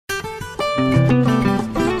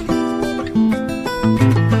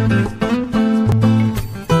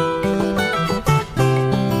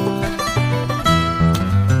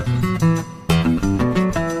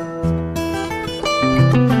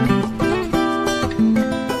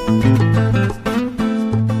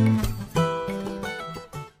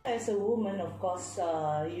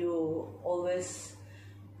You always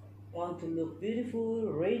want to look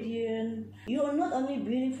beautiful, radiant. You are not only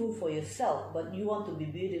beautiful for yourself, but you want to be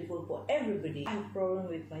beautiful for everybody. I have a problem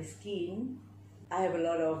with my skin. I have a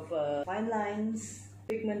lot of fine lines,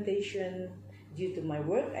 pigmentation due to my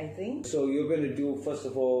work, I think. So you're going to do, first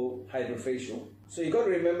of all, Hydrafacial. So you got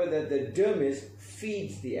to remember that the dermis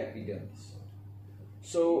feeds the epidermis.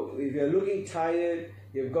 So if you're looking tired,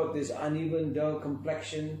 you've got this uneven, dull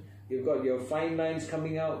complexion, you've got your fine lines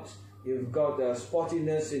coming out, you've got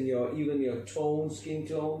spottiness in even your tone, skin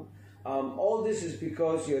tone. All this is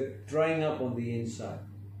because you're drying up on the inside.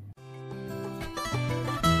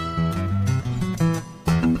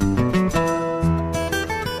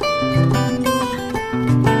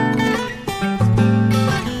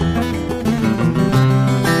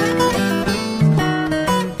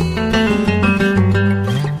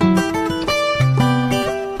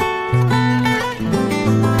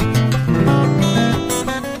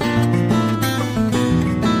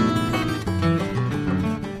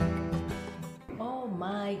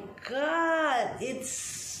 It's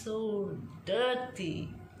so dirty.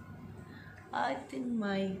 I think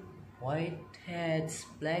my white heads,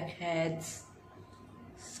 black heads,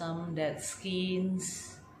 some dead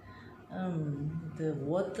skins. The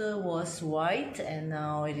water was white and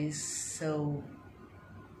now it is so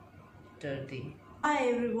dirty. Hi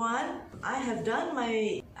everyone, I have done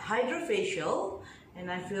my Hydrafacial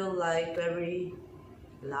and I feel like very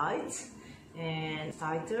light and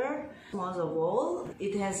tighter. Most of all,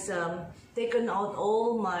 it has taken out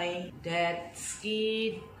all my dead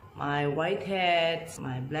skin, my white heads,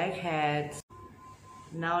 my black heads.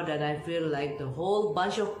 Now that I feel like the whole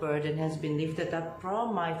bunch of burden has been lifted up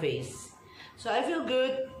from my face. So I feel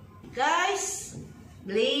good. Guys,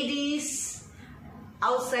 ladies,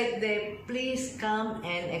 outside there, please come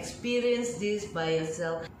and experience this by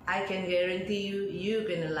yourself. I can guarantee you, you're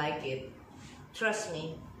gonna like it. Trust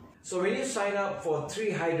me. So when you sign up for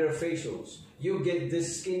 3 Hydrafacials, you get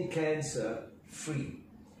this skin cleanser free.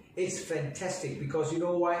 It's fantastic because you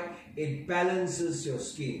know why? It balances your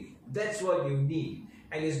skin. That's what you need.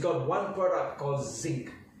 And it's got one product called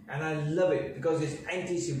zinc. And I love it because it's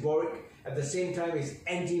anti-seborrheic. At the same time, it's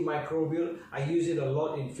antimicrobial. I use it a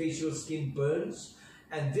lot in facial skin burns.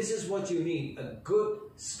 And this is what you need, a good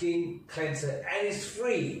skin cleanser. And it's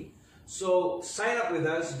free. So sign up with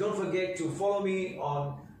us. Don't forget to follow me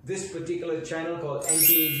on this particular channel called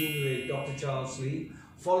Anti-Aging with Dr. Charles Lee.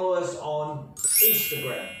 Follow us on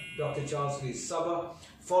Instagram, Dr. Charles Lee Sabah.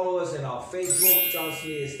 Follow us in our Facebook, Charles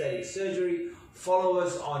Lee Aesthetic Surgery. Follow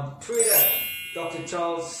us on Twitter, Dr.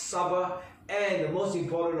 Charles Sabah. And the most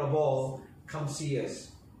important of all, come see us,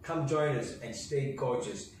 come join us and stay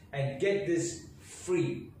gorgeous and get this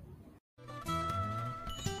free.